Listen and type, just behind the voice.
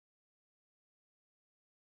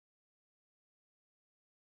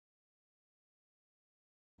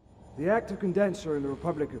The active condenser in the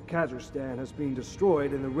Republic of Kazakhstan has been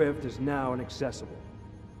destroyed and the rift is now inaccessible.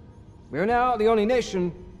 We are now the only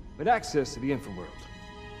nation with access to the Infraworld.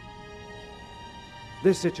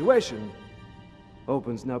 This situation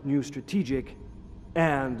opens up new strategic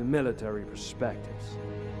and military perspectives.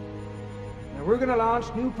 Now we're gonna launch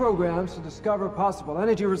new programs to discover possible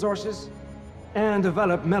energy resources and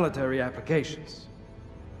develop military applications.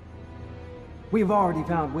 We've already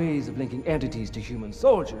found ways of linking entities to human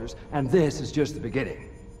soldiers, and this is just the beginning.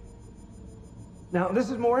 Now, this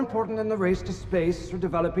is more important than the race to space for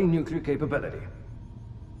developing nuclear capability.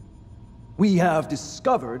 We have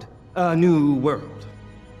discovered a new world.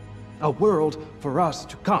 A world for us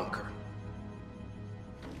to conquer.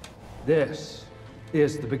 This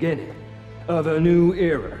is the beginning of a new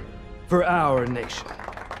era for our nation.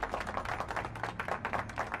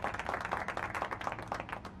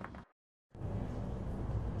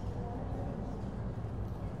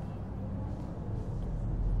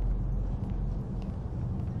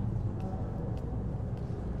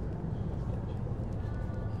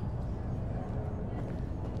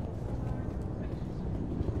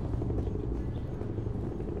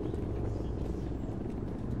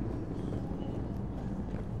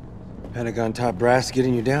 Pentagon top brass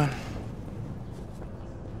getting you down?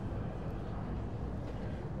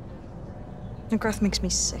 McGrath makes me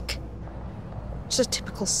sick. Just a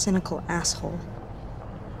typical cynical asshole.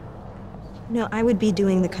 No, I would be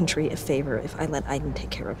doing the country a favor if I let Aiden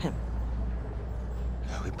take care of him.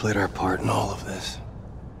 We played our part in all of this.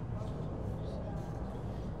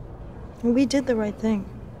 We did the right thing.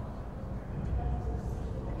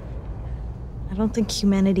 I don't think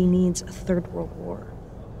humanity needs a third world war.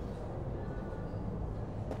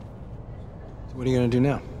 So what are you gonna do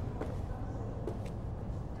now?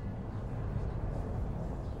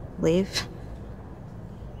 Leave.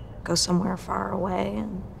 Go somewhere far away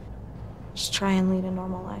and just try and lead a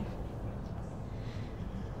normal life.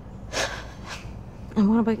 And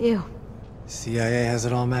what about you? CIA has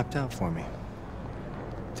it all mapped out for me.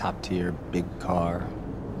 Top tier, big car,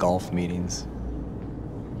 golf meetings.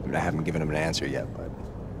 I mean, I haven't given him an answer yet, but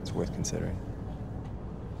it's worth considering.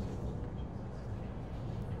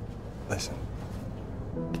 Listen,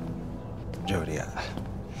 Jodie,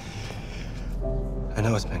 I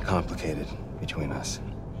know it's been complicated between us,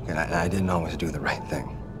 and I didn't always do the right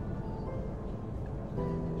thing.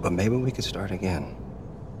 But maybe we could start again.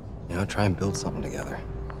 You know, try and build something together.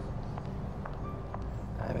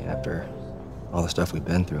 I mean, after all the stuff we've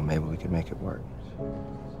been through, maybe we could make it work.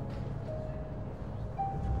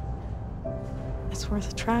 It's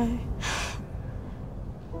worth a try.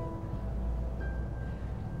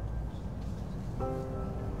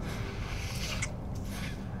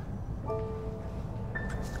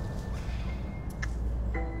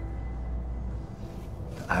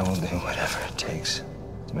 I will do whatever it takes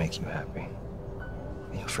to make you happy.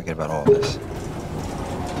 You'll forget about all this.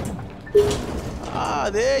 Ah,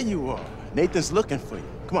 there you are. Nathan's looking for you.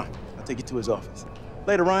 Come on, I'll take you to his office.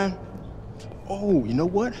 Later, Ryan. Oh, you know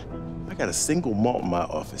what? I got a single malt in my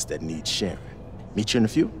office that needs sharing. Meet you in a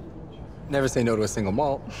few? Never say no to a single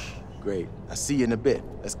malt. Great. I'll see you in a bit.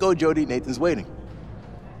 Let's go, Jodie. Nathan's waiting.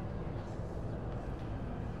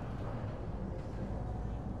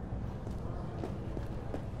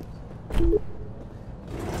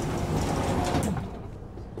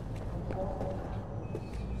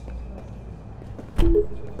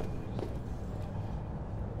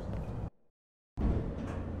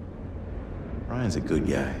 Ryan's a good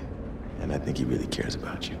guy, and I think he really cares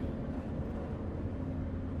about you.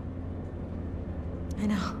 I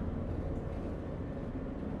know.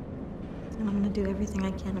 And I'm gonna do everything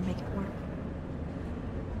I can to make it work.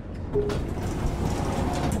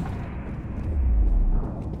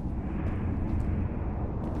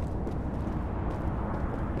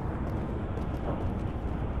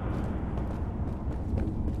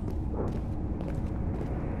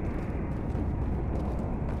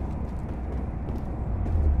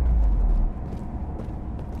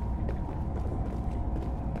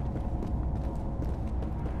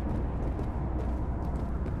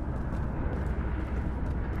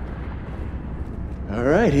 All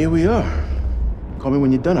right, here we are. Call me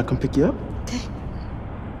when you're done. I'll come pick you up. Okay.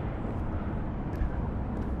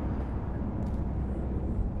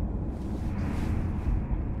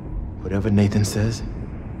 Whatever Nathan says,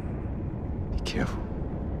 be careful.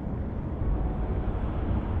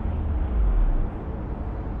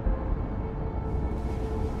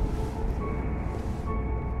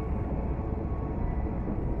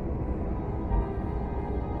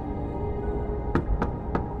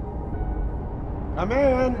 Come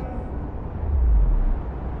in.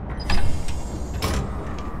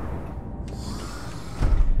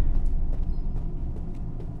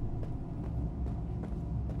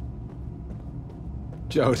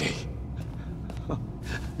 Jodie.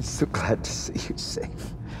 I'm so glad to see you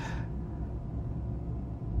safe.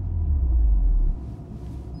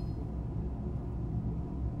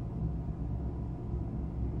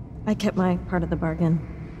 I kept my part of the bargain.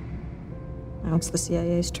 Now it's the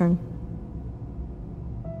CIA's turn.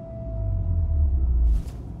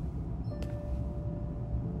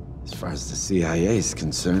 As far as the CIA is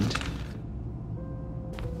concerned,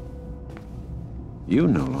 you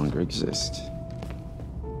no longer exist.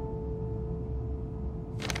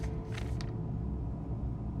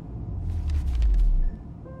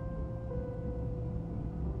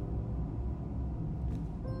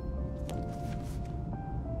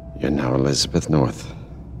 You're now Elizabeth North.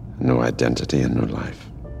 A new identity, a new life.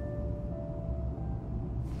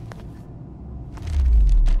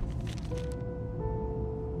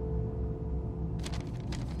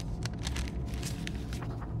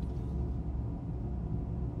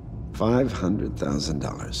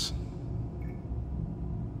 $500,000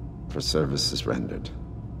 for services rendered.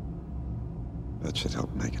 That should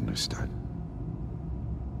help make a new start.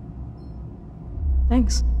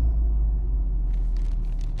 Thanks.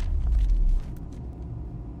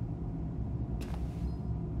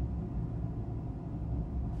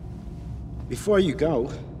 Before you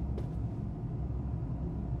go,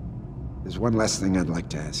 there's one last thing I'd like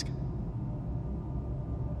to ask.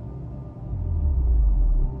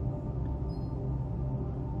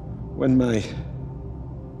 When my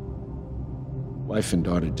wife and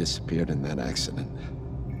daughter disappeared in that accident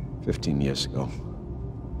 15 years ago,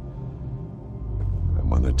 I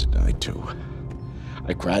wanted to die too.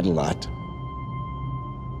 I cried a lot,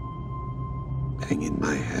 banging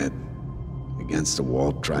my head against the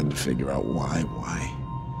wall, trying to figure out why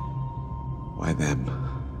them?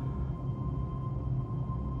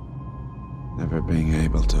 Never being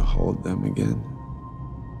able to hold them again.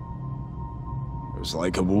 It was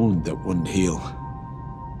like a wound that wouldn't heal.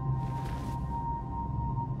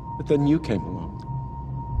 But then you came along.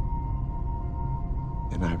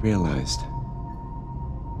 And I realized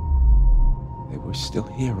they were still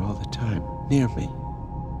here all the time, near me.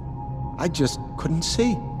 I just couldn't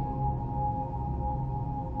see.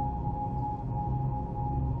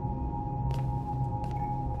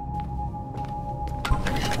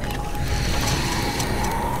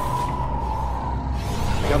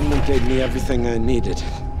 The government gave me everything I needed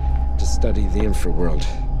to study the infraworld.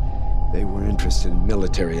 They were interested in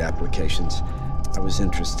military applications. I was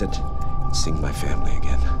interested in seeing my family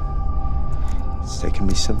again. It's taken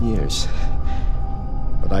me some years,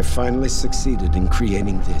 but I finally succeeded in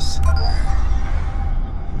creating this.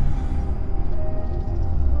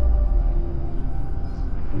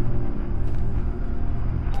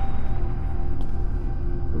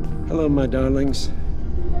 Hello, my darlings.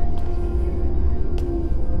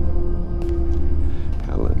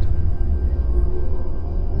 Helen.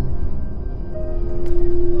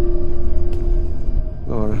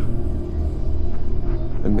 Laura.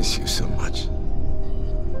 I miss you so much.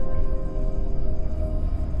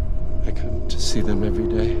 I come to see them every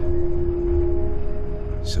day.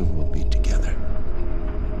 Soon we'll be together.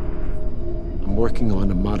 I'm working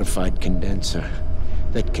on a modified condenser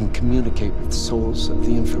that can communicate with souls of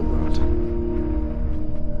the infraworld.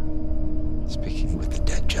 Speaking with the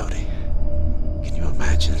dead, Jodie. Can you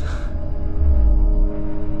imagine?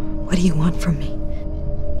 What do you want from me?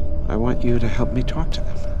 I want you to help me talk to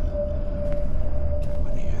them. I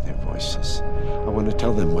want to hear their voices. I want to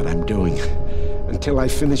tell them what I'm doing. Until I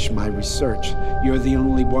finish my research, you're the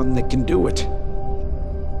only one that can do it.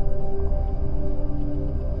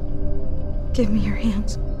 Give me your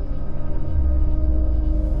hands.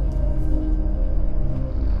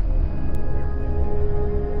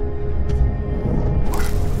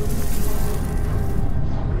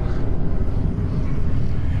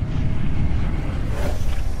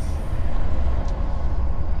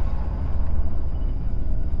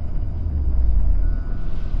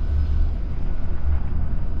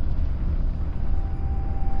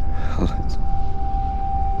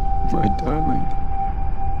 My darling.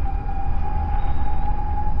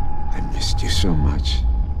 I missed you so much.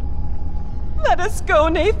 Let us go,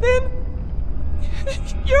 Nathan.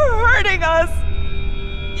 You're hurting us.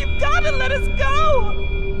 You've got to let us go.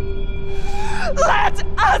 Let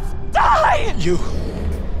us die! You're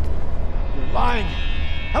lying.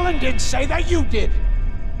 Helen didn't say that, you did.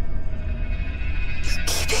 You're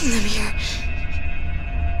keeping them here.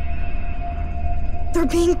 They're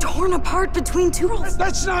being torn apart between two worlds.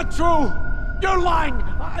 That's not true! You're lying!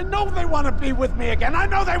 I know they want to be with me again! I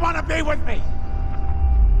know they want to be with me!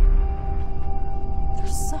 They're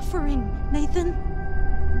suffering, Nathan.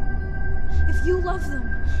 If you love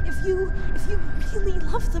them, If you really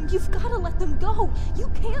love them, you've got to let them go. You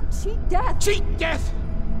can't cheat death. Cheat death?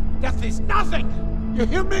 Death is nothing! You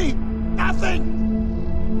hear me? Nothing!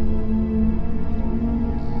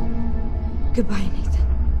 Goodbye, Nathan.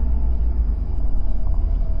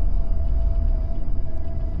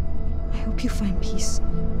 I hope you find peace.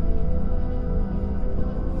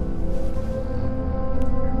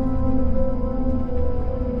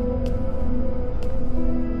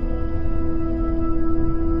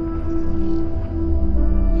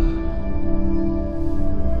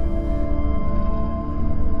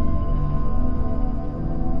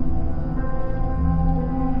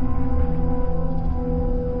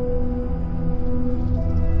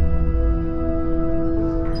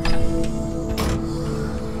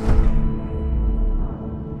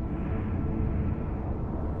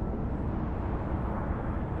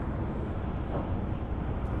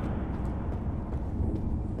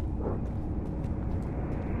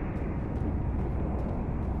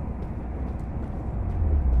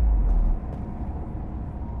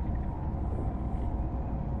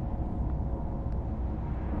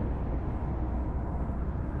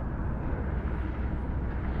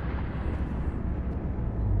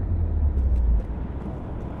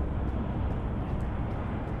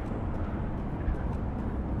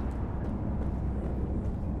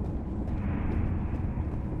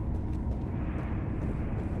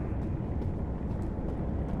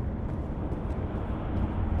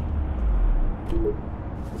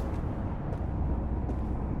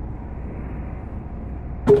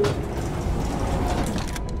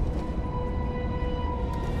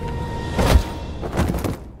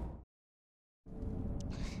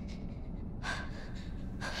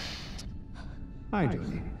 Hi,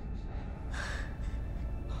 Jodie.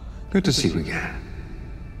 Good to see you again.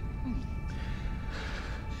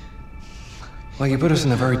 Well, you put us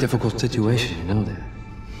in a very difficult situation, you know that.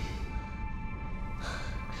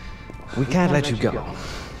 We can't let you go.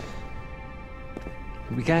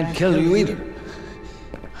 We can't kill you either.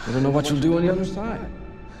 We don't know what you'll do on the other side.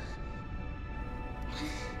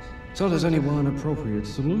 So there's only one appropriate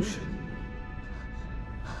solution.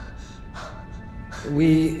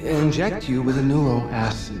 We inject you with a neuro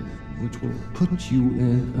acid, which will put you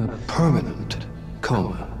in a permanent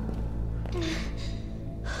coma.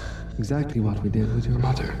 Exactly what we did with your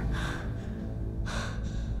mother.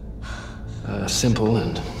 A simple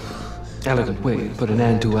and elegant way to put an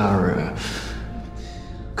end to our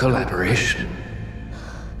collaboration.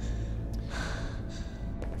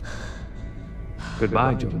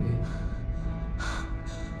 Goodbye, Jodie.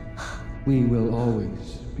 We will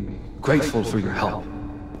always be grateful for your help.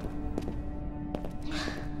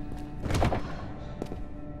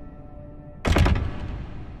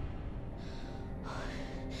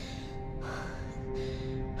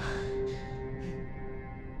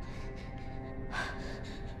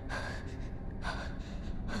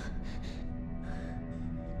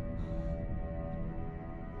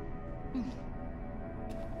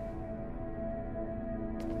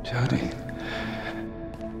 Jodie.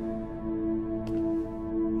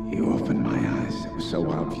 You opened my eyes. It was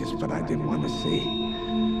so obvious, but I didn't want to see.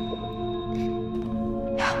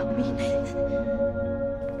 Help me, Nathan.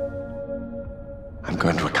 I'm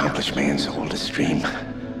going to accomplish man's oldest dream.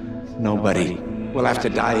 Nobody will have to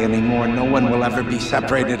die anymore. No one will ever be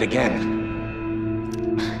separated again.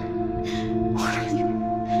 What are you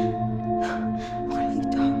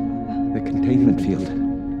talking about? The containment field.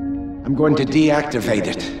 I'm going to deactivate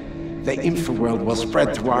it. The infraworld will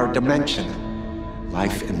spread through our dimension.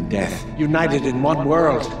 Life and death, united in one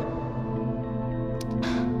world.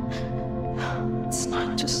 It's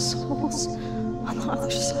not just souls on the other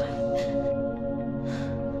side.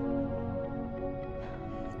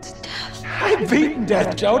 It's death. I've beaten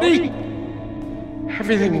death, Jodie.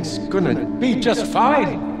 Everything's gonna be just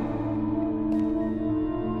fine.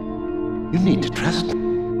 You need to trust me.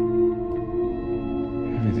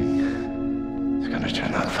 Everything is gonna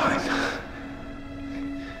turn out fine.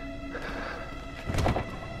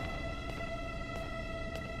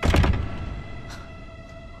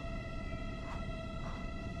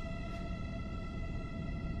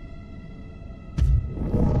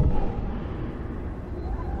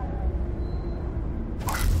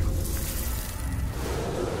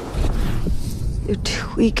 You're too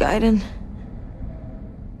weak, Aiden.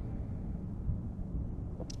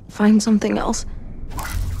 Find something else.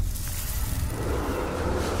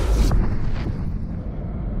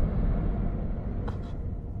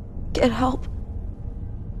 Get help.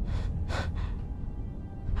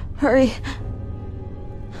 Hurry.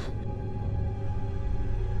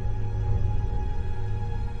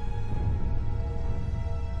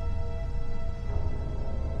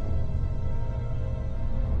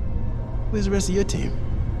 Where's the rest of your team?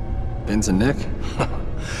 Vince and Nick?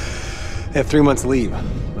 They have 3 months leave.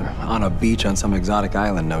 They're on a beach on some exotic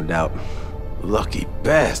island, no doubt. Lucky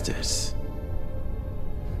bastards.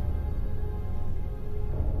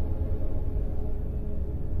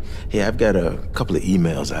 Hey, I've got a couple of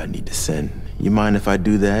emails I need to send. You mind if I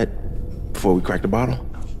do that before we crack the bottle?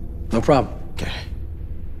 No problem. Okay.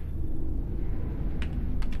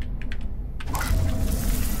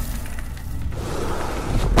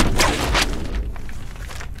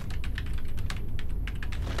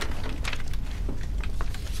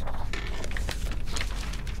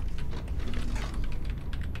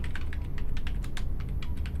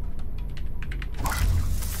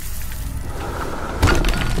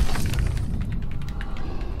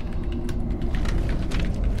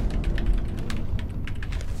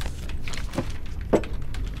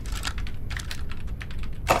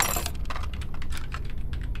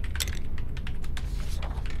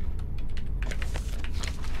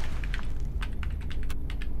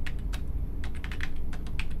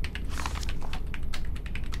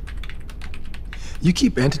 You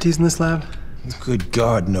keep entities in this lab? Good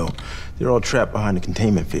God, no. They're all trapped behind the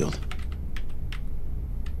containment field.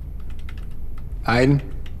 Aiden?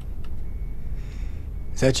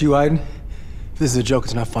 Is that you, Aiden? If this is a joke,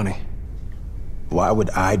 it's not funny. Why would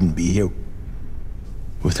Aiden be here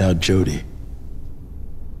without Jodie?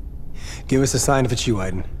 Give us a sign if it's you,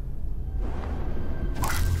 Aiden.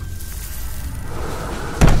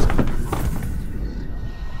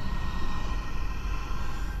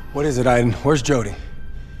 What is it, Aiden? Where's Jodie?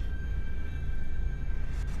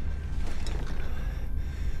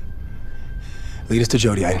 Lead us to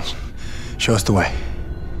Jodie, Aiden. Show us the way.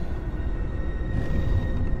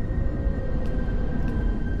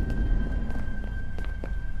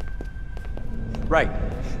 Right.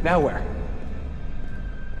 Now where?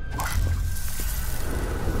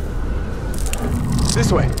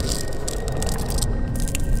 This way.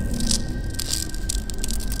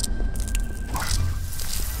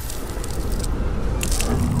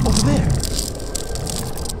 Over there.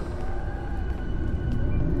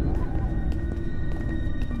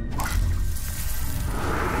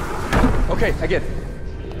 Okay, I get it.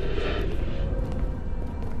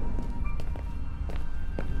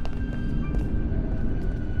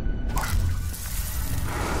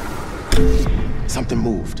 Something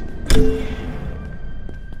moved.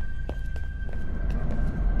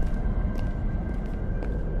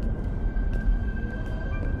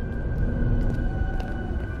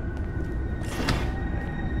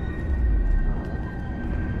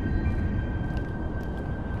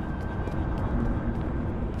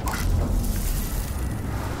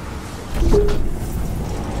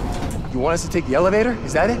 You want us to take the elevator?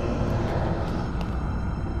 Is that it?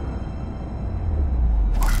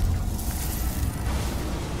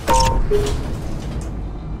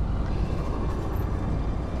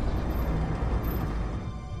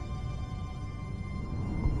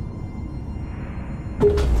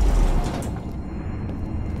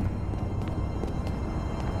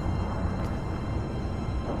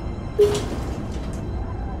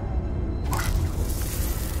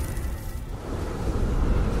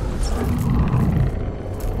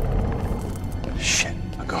 Shit,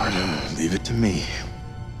 a guard. Leave it to me.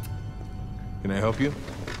 Can I help you?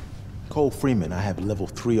 Cole Freeman, I have level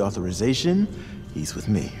 3 authorization. He's with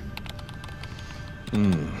me.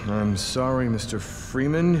 I'm sorry, Mr.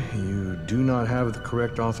 Freeman. You do not have the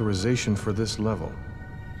correct authorization for this level.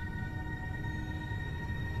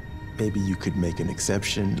 Maybe you could make an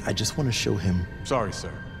exception. I just want to show him. Sorry,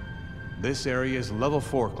 sir. This area is level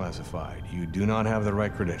 4 classified. You do not have the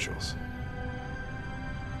right credentials.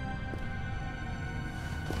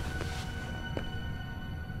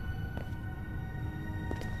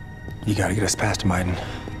 You gotta get us past him, Aiden.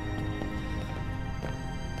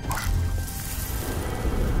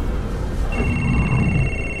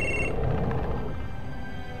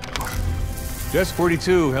 Desk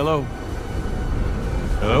 42, hello?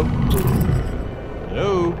 Hello?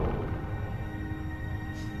 Hello?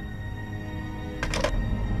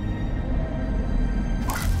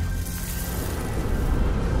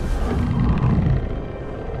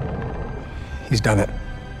 He's done it.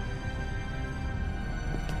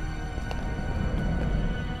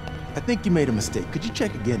 I think you made a mistake. Could you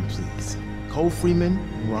check again, please? Cole Freeman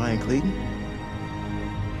and Ryan Clayton?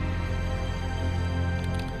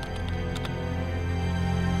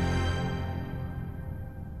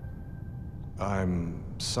 I'm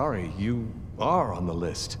sorry, you are on the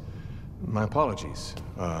list. My apologies.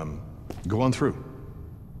 Go on through.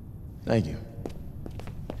 Thank you.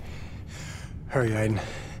 Hurry, Aiden.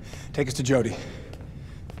 Take us to Jodie.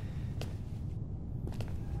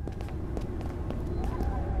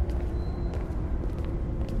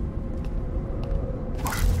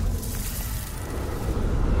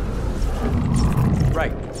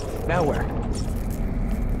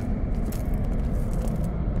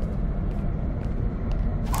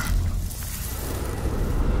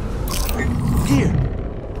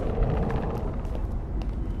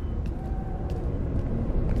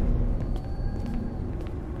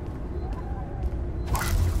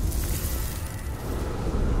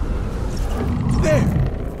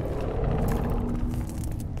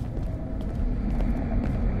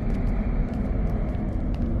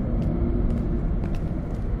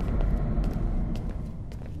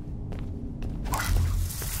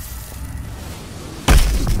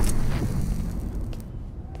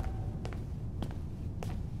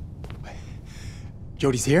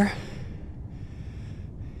 Jodie's here?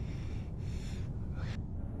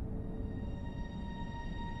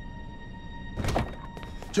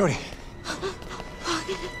 Jodie!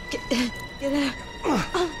 Get out.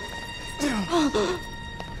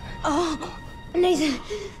 Oh, Nathan.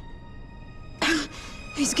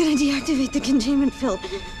 He's gonna deactivate the containment field.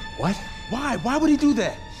 What? Why? Why would he do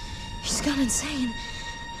that? He's gone insane.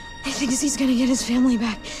 He thinks he's gonna get his family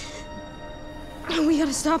back. We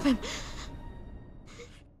gotta stop him.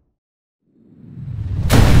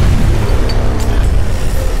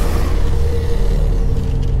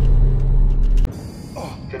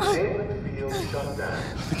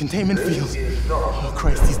 The containment field. Oh,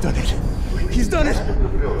 Christ, he's done it. He's done it!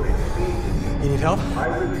 You need help?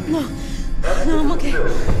 No, I'm okay.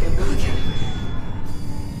 Okay.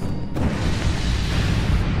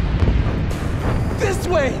 This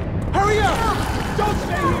way! Hurry up! Don't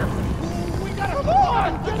stay here! We gotta come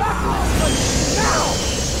on! Get out! Now!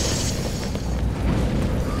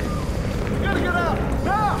 We gotta get out!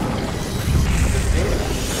 Now!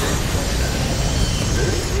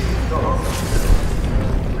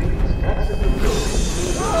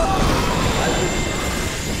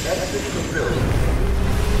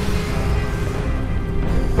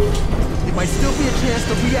 There might still be a chance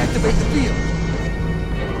to reactivate the field.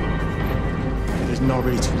 It isn't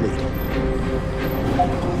already too late.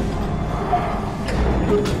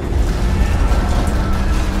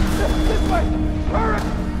 This way! Hurry!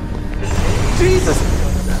 Jesus!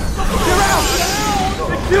 They're out!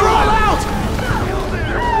 They're all out!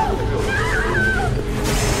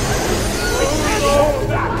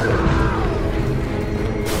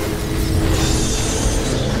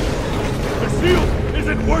 The shield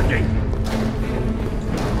isn't working!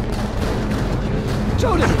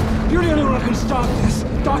 Jodie, you're the only one who can stop this.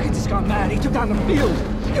 Dawkins just got mad. He took down the field.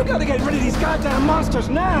 You gotta get rid of these goddamn monsters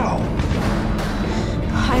now!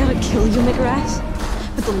 I ought to kill you, McGrath.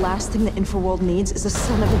 But the last thing the Infraworld needs is a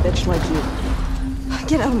son of a bitch like you.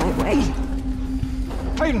 Get out of my way.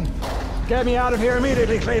 Clayton! Get me out of here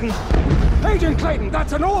immediately, Clayton! Agent Clayton,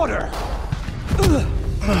 that's an order!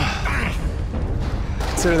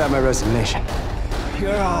 Consider that my resignation.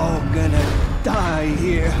 You're all gonna die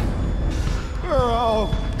here. You're all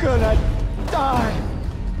gonna die.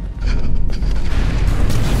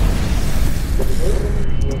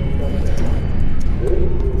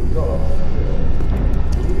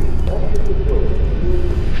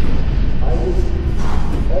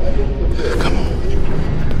 Come on.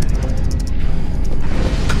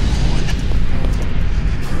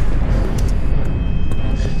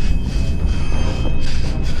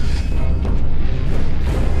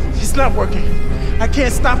 It's not working. I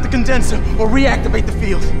can't stop the condenser or reactivate the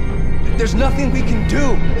field. There's nothing we can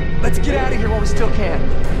do. Let's get out of here while we still can.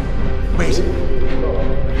 Wait.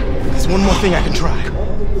 There's one more thing I can try.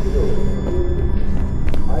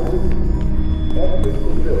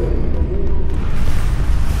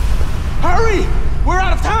 Hurry! We're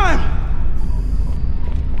out of time!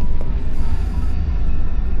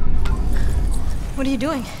 What are you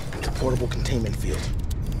doing? The portable containment field.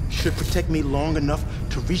 Should protect me long enough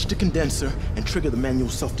to reach the condenser and trigger the manual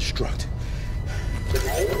self-destruct.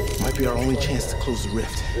 Might be our only chance to close the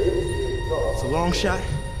rift. It's a long shot,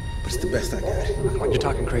 but it's the best I got. Come on, you're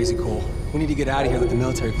talking crazy, Cole. We need to get out of here, let the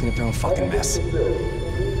military clean up their own fucking mess.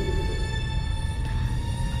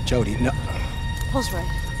 Jodie, no. Paul's right.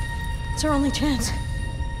 It's our only chance.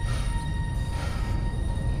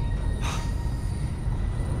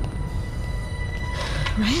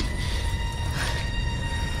 Ryan?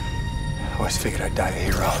 I always figured I'd die a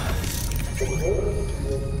hero. The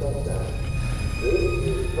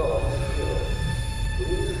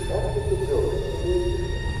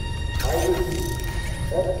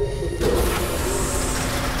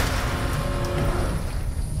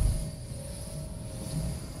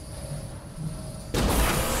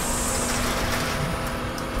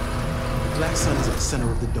Black Sun is at the center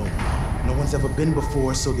of the dome. No one's ever been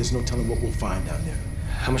before, so there's no telling what we'll find down there.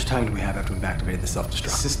 How much time do we have after we've activated the self-destruct? The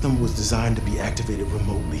system was designed to be activated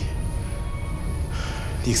remotely.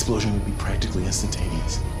 The explosion would be practically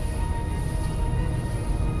instantaneous.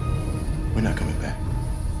 We're not coming back.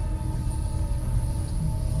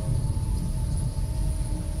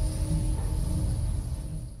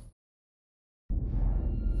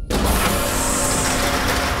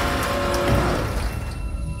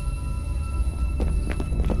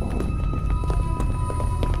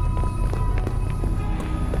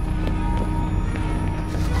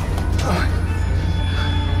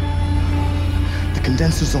 The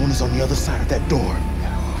condenser zone is on the other side of that door.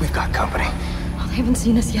 We've got company. Well, they haven't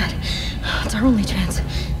seen us yet. It's our only chance.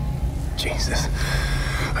 Jesus.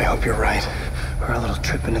 I hope you're right. Or a little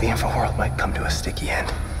trip into the infraworld might come to a sticky end.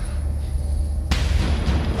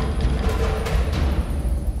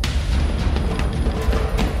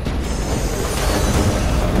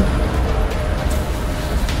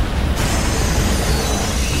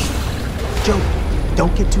 Joe,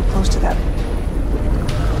 don't get too close to that.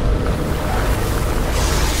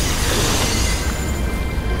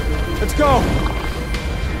 Let's go!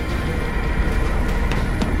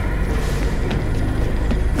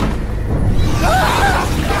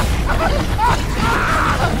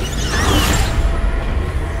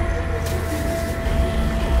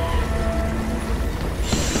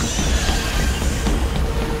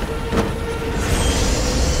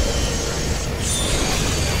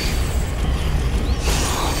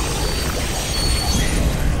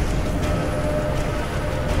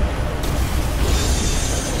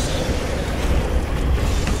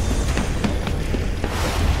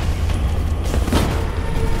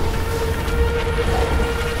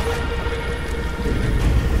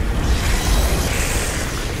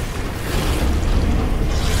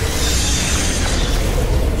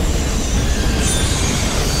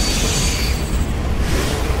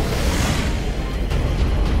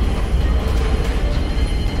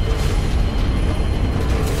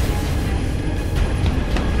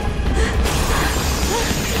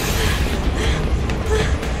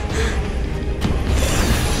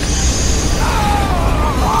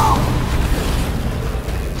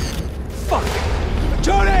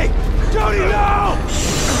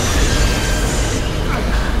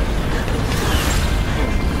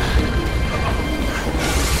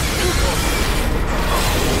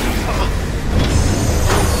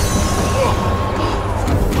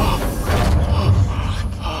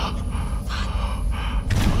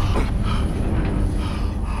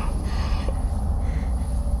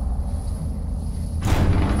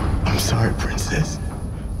 Sorry, Princess.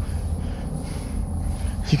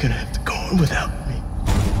 You're gonna have to go on without me.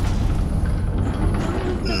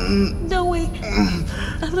 No, wait.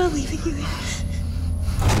 I'm not leaving you here.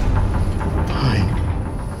 Fine.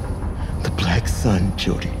 The Black Sun,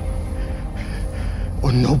 Jodie.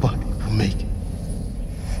 Or nobody will make it.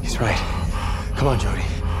 He's right. Come on, Jodie.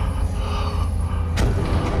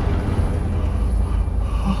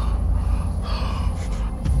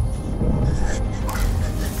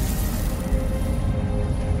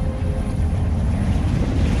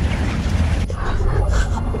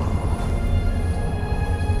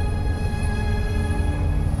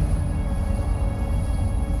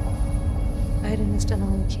 Aiden has done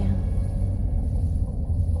all he can.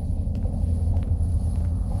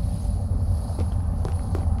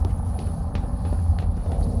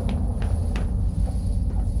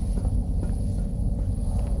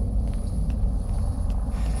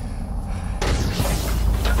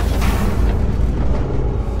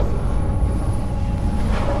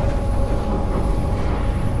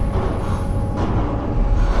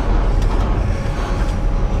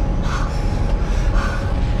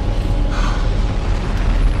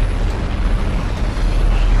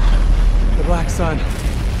 Black Sun.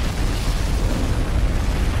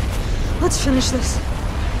 Let's finish this.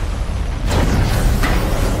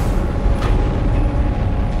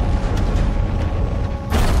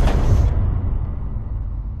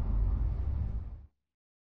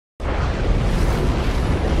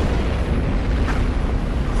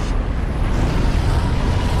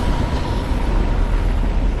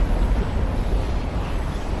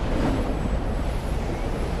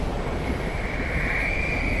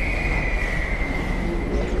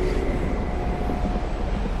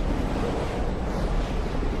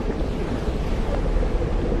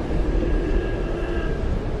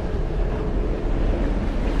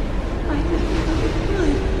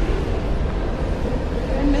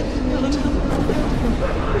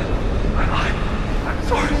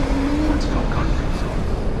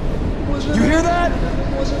 You hear that?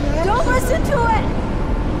 Don't listen to it!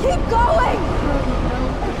 Keep going!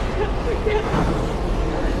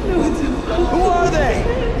 Who are they?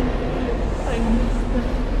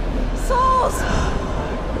 Souls!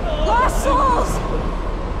 Lost souls!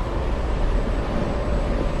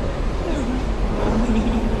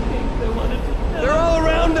 They're all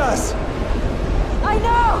around us! I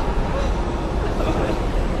know!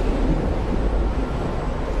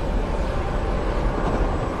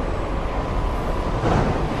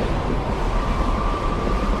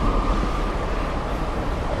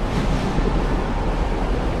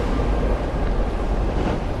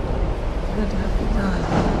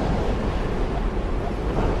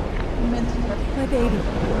 My baby.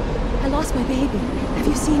 I lost my baby. Have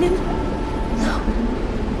you seen him? No.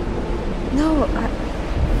 No,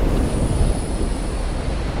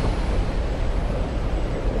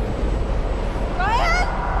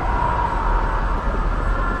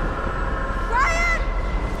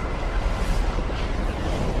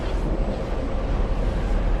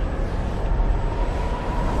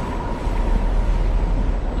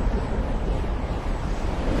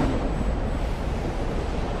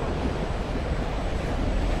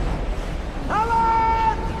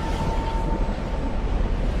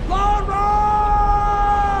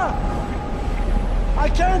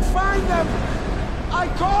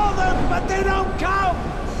 they don't come?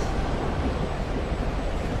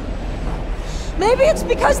 Maybe it's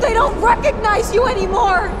because they don't recognize you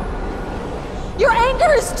anymore! Your anger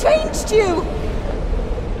has changed you!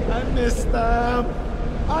 I miss them.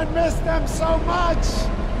 I miss them so much.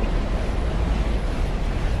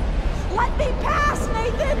 Let me pass,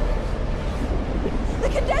 Nathan! The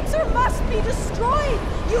condenser must be destroyed!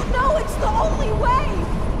 You know it's the only way!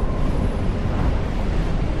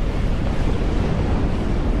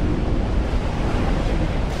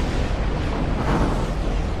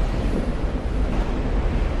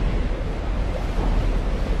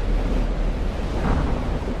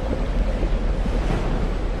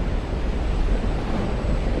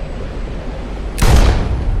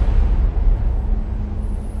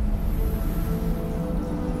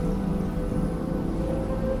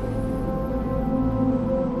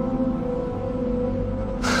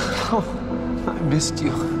 I missed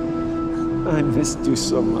you. I missed you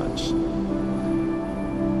so much.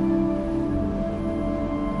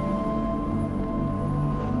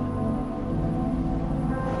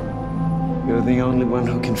 You're the only one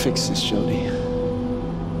who can fix this, Jodie.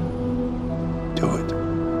 Do it.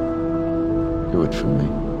 Do it for me.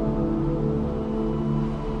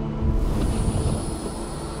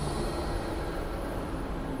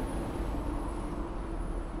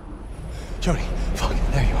 Jodie, fuck,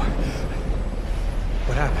 there you are.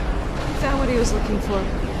 What happened? He found what he was looking for.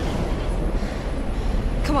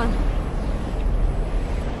 Come on.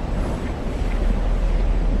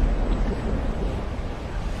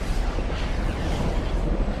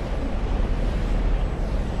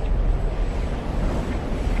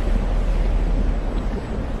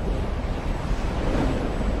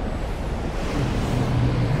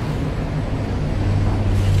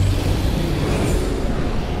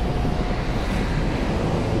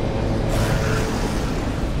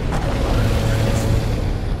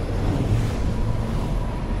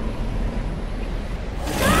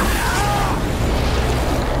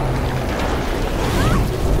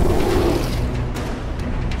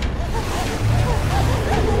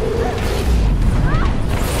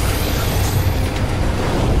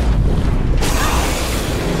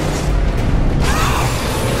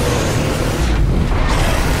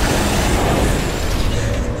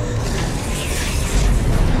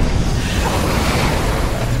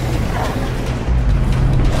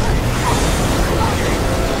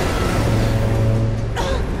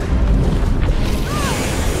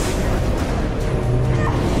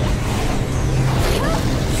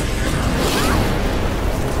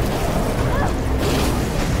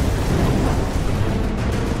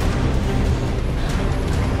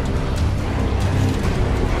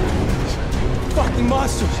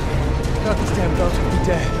 Monsters! Without these damn guns, we'd be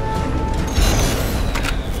dead.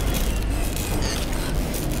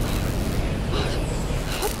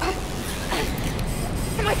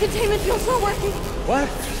 My containment fields not working. What?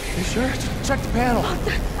 You sure? Check the panel.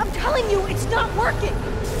 I'm telling you, it's not working.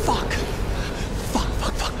 Fuck.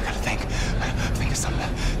 I gotta think. Think of something.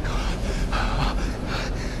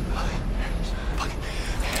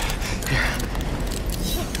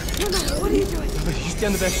 No, what are you doing? You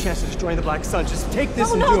stand the best chance of destroying the Black Sun. Just take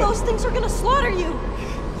this and do No, it. those things are gonna slaughter you.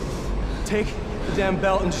 Take the damn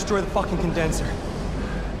belt and destroy the fucking condenser.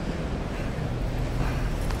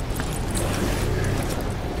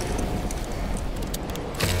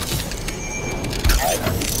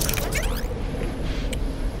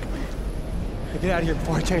 Now get out of here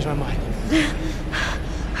before I change my mind.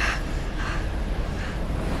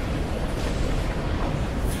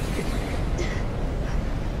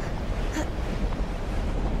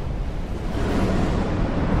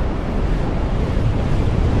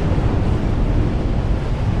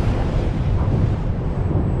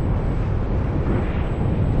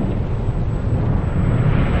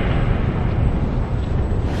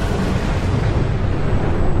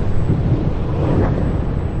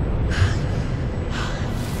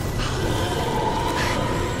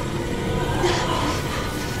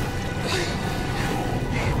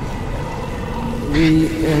 We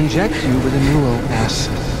inject you with a neuro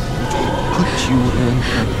acid, which will put you in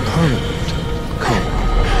a permanent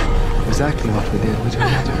coma. Exactly what we did with your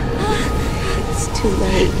mother. It's too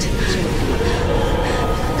late, Jodie.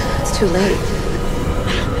 It's too late.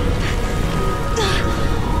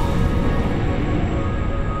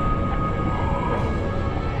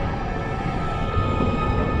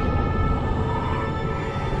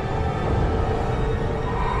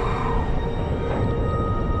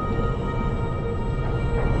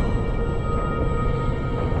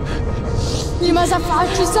 Nie ma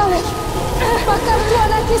zapalki zaleć.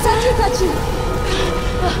 Pakartuana kisaki.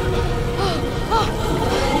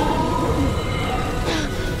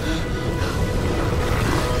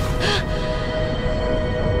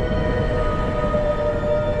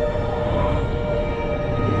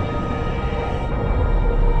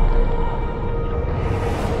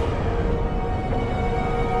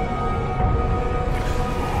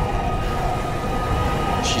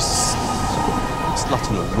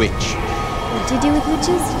 witch. What'd you do with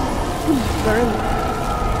witches? Burn them.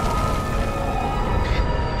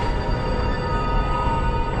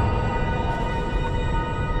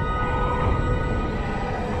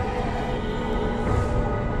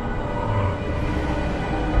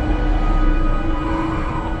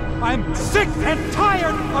 I'm sick and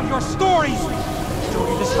tired of your stories!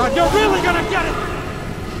 Jodie, this time you're really gonna get it!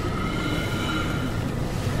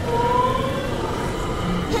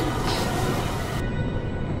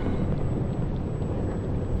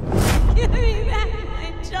 Give me back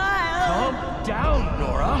my child! Calm down,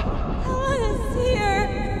 Nora! I want to see her!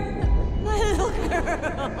 My little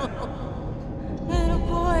girl! My little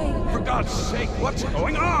boy! For God's sake, what's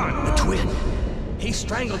going on? The twin. He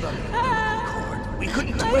strangled them. Cord. We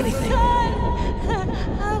couldn't do anything. Son!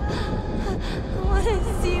 I want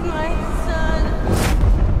to see my son!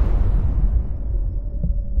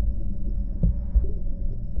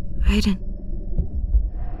 Aiden.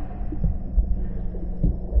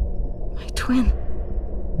 My twin.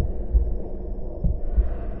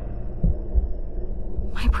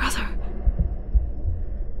 My brother.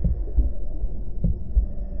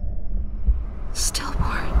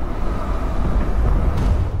 Stillborn.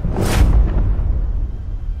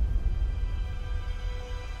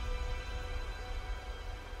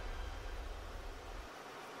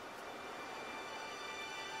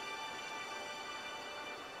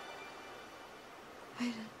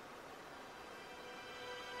 Aiden.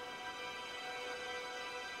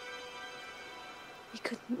 We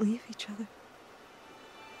couldn't leave each other.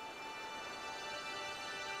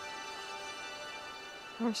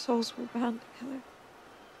 Our souls were bound together.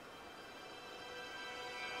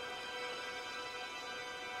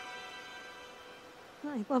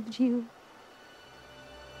 I loved you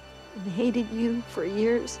and hated you for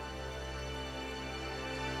years.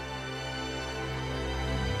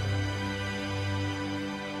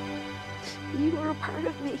 You were a part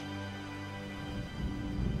of me.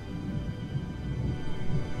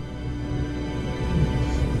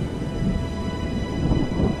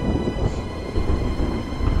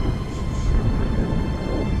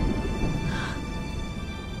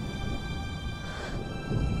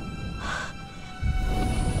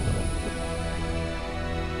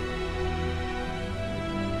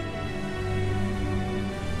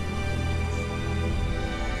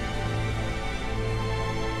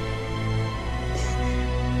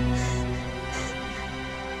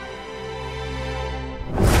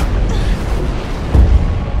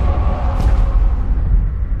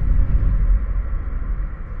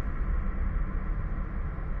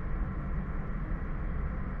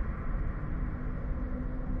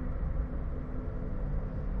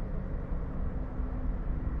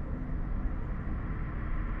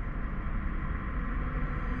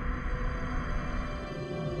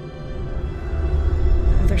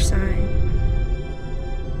 Side,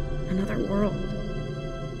 another world,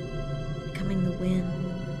 becoming the wind,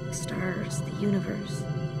 the stars, the universe,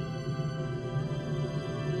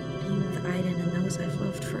 being with Aiden and those I've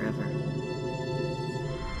loved forever.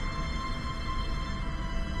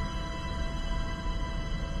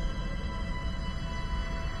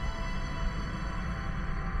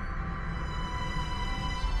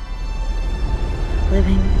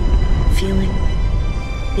 Living, feeling,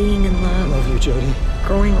 being in love. Love you, Jodie.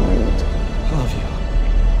 Growing old. Love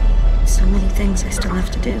you. So many things I still have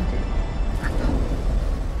to do.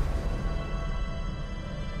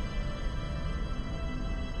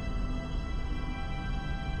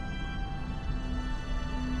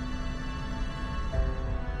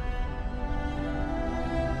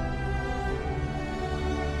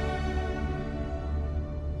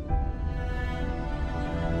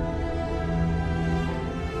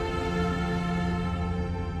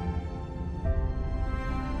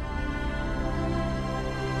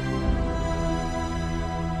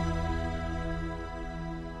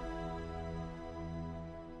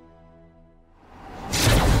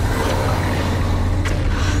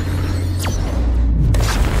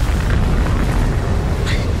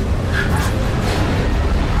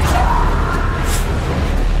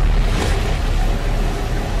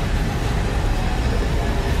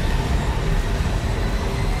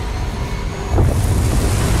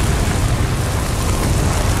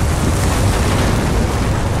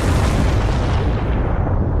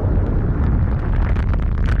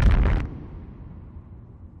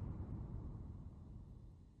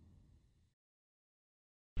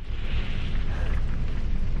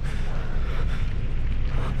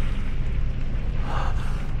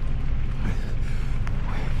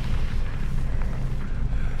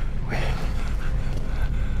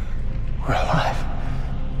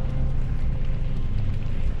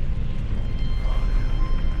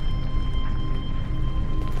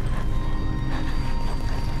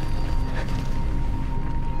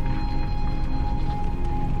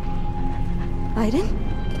 Aiden?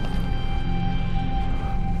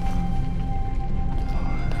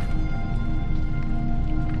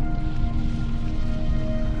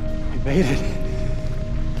 We made it.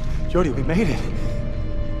 Jodie, we made it.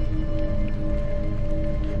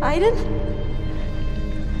 Aiden?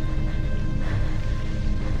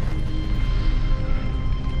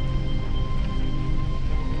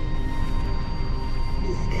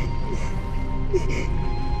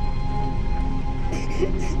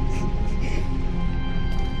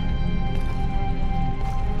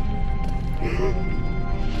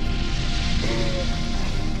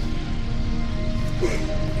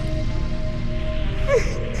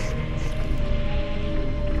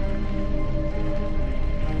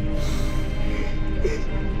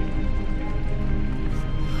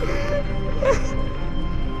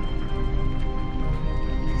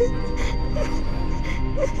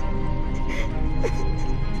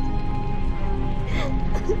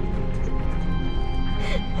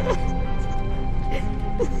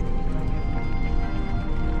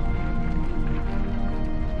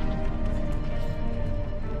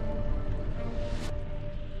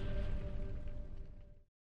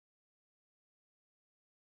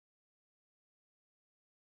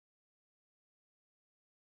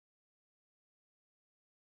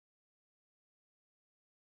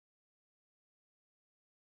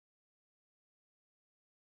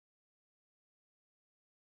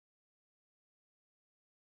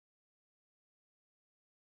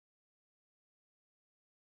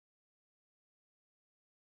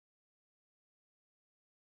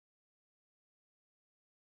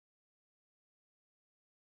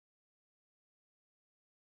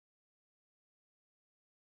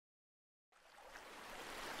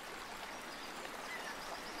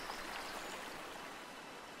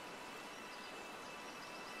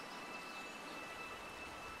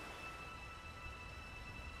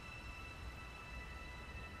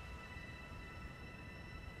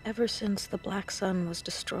 Ever since the Black Sun was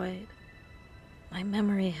destroyed, my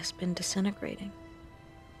memory has been disintegrating.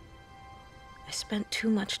 I spent too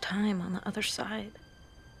much time on the other side.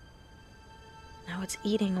 Now it's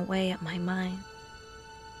eating away at my mind,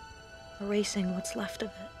 erasing what's left of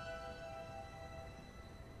it.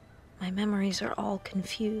 My memories are all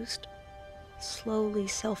confused, slowly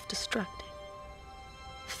self-destructing,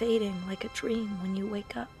 fading like a dream when you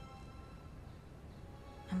wake up.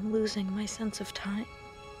 I'm losing my sense of time.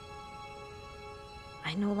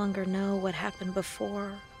 I no longer know what happened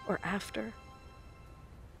before or after.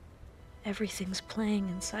 Everything's playing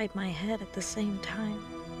inside my head at the same time.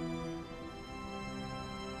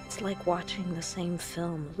 It's like watching the same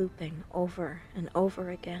film looping over and over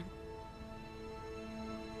again.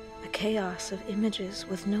 A chaos of images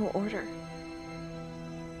with no order.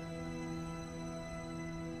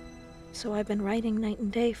 So I've been writing night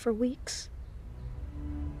and day for weeks,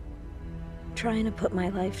 trying to put my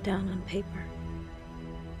life down on paper.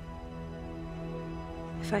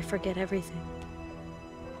 If I forget everything,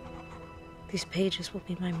 these pages will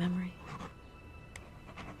be my memory.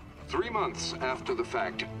 3 months after the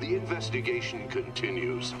fact, the investigation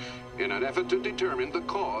continues in an effort to determine the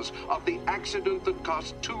cause of the accident that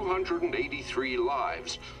cost 283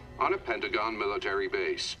 lives on a Pentagon military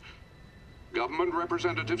base. Government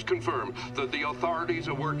representatives confirm that the authorities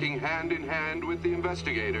are working hand in hand with the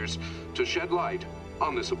investigators to shed light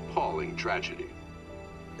on this appalling tragedy.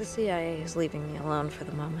 The CIA is leaving me alone for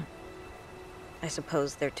the moment. I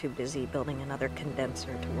suppose they're too busy building another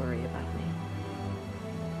condenser to worry about me.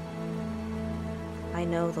 I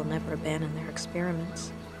know they'll never abandon their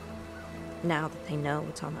experiments, now that they know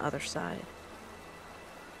what's on the other side.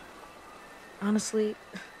 Honestly,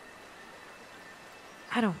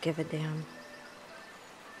 I don't give a damn.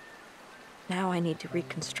 Now I need to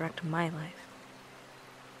reconstruct my life.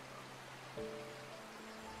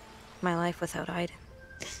 My life without Aiden.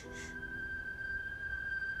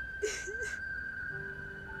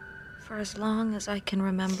 For as long as I can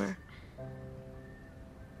remember,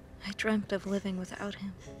 I dreamt of living without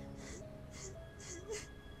him.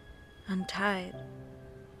 Untied,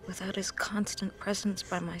 without his constant presence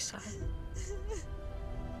by my side.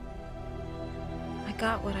 I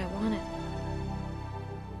got what I wanted.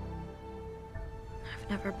 I've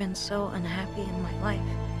never been so unhappy in my life.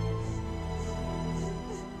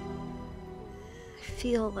 I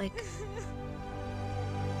feel like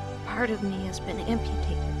part of me has been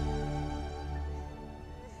amputated.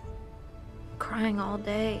 Crying all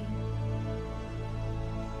day.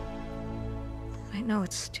 I know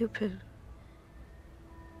it's stupid.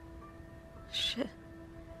 Shit.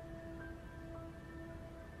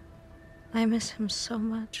 I miss him so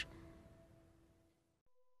much.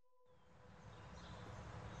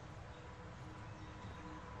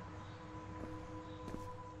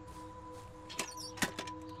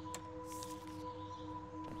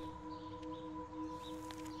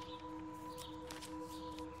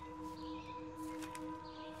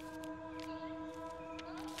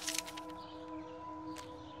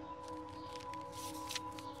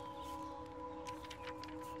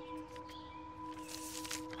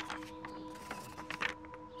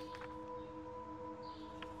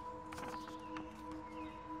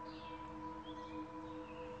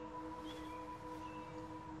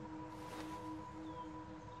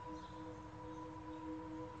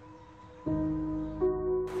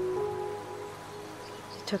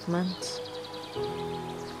 took months.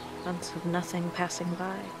 Months of nothing passing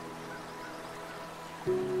by.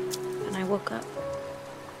 Then I woke up.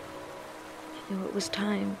 I knew it was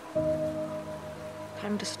time.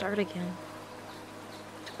 Time to start again.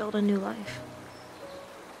 To build a new life.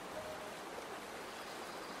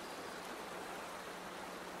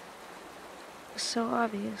 It was so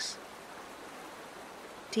obvious.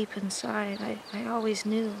 Deep inside, I always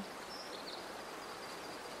knew.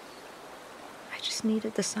 I just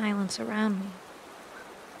needed the silence around me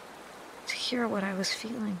to hear what I was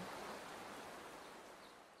feeling.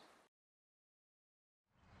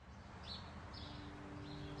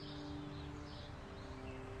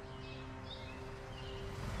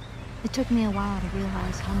 It took me a while to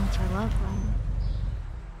realize how much I loved Ryan.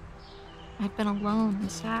 I'd been alone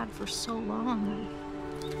and sad for so long.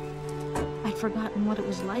 I'd forgotten what it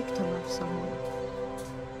was like to love someone.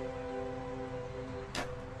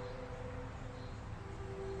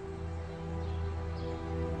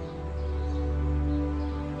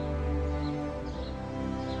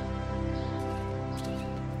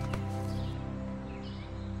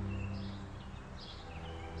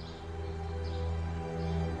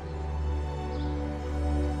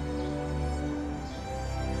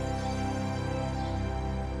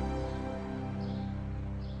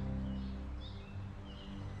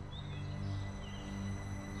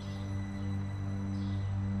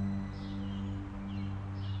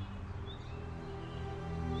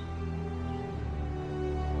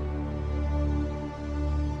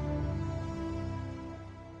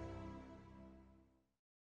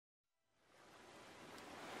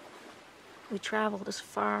 We traveled as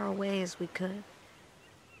far away as we could.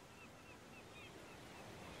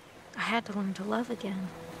 I had to learn to love again.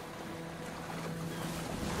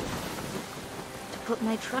 To put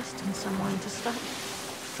my trust in someone, to stop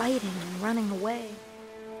fighting and running away.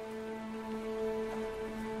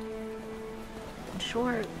 In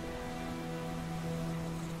short,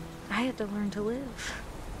 I had to learn to live.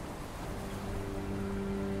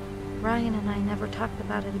 Ryan and I never talked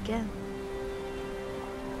about it again.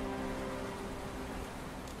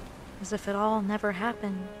 As if it all never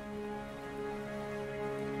happened.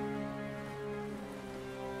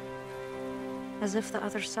 As if the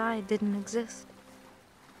other side didn't exist.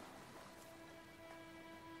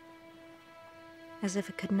 As if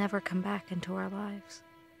it could never come back into our lives.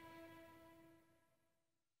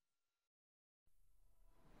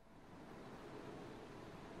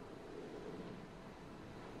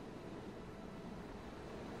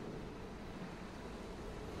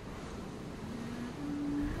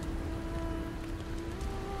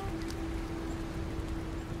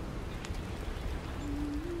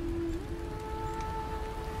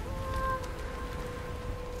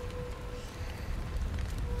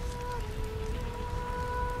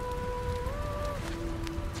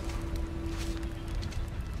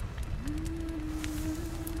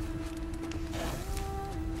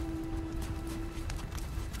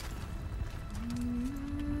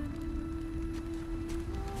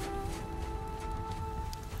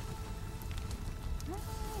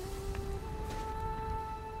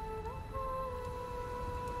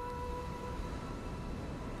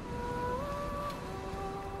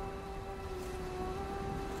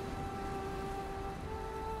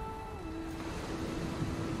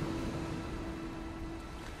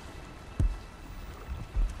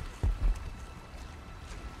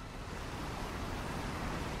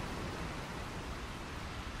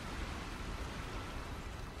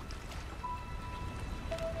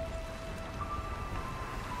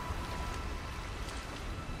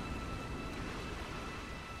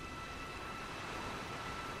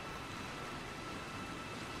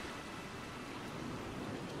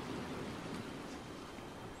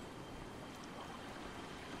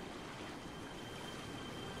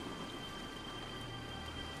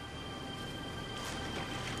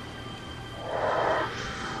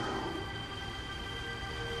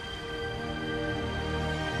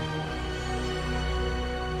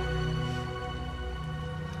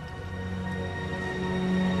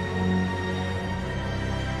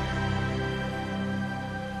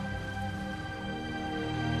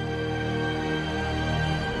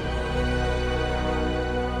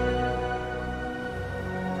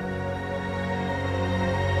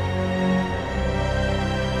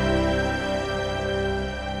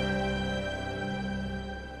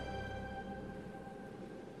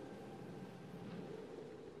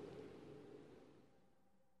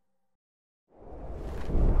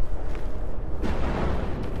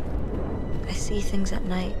 See things at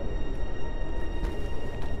night.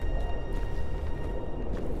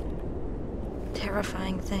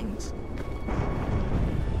 Terrifying things.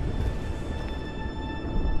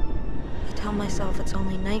 tell myself it's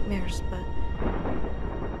only nightmares, but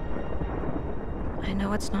I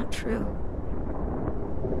know it's not true.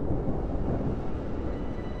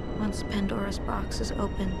 Once Pandora's box is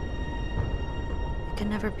open, it can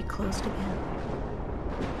never be closed again.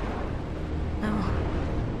 No,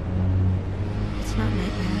 it's not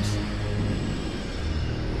nightmares.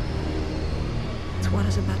 It's what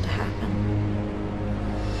is about to happen.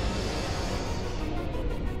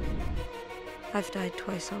 I've died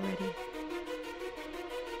twice already.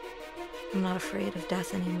 I'm not afraid of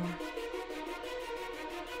death anymore.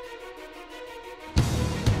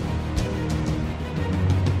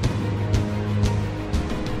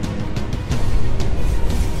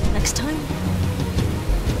 Next time,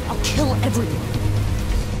 I'll kill everyone.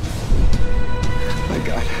 My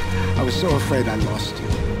God, I was so afraid I lost you.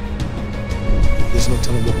 There's no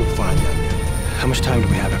telling what we'll find down there. How much time do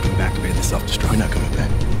we have after we've activated the self-destruct? We're not coming back.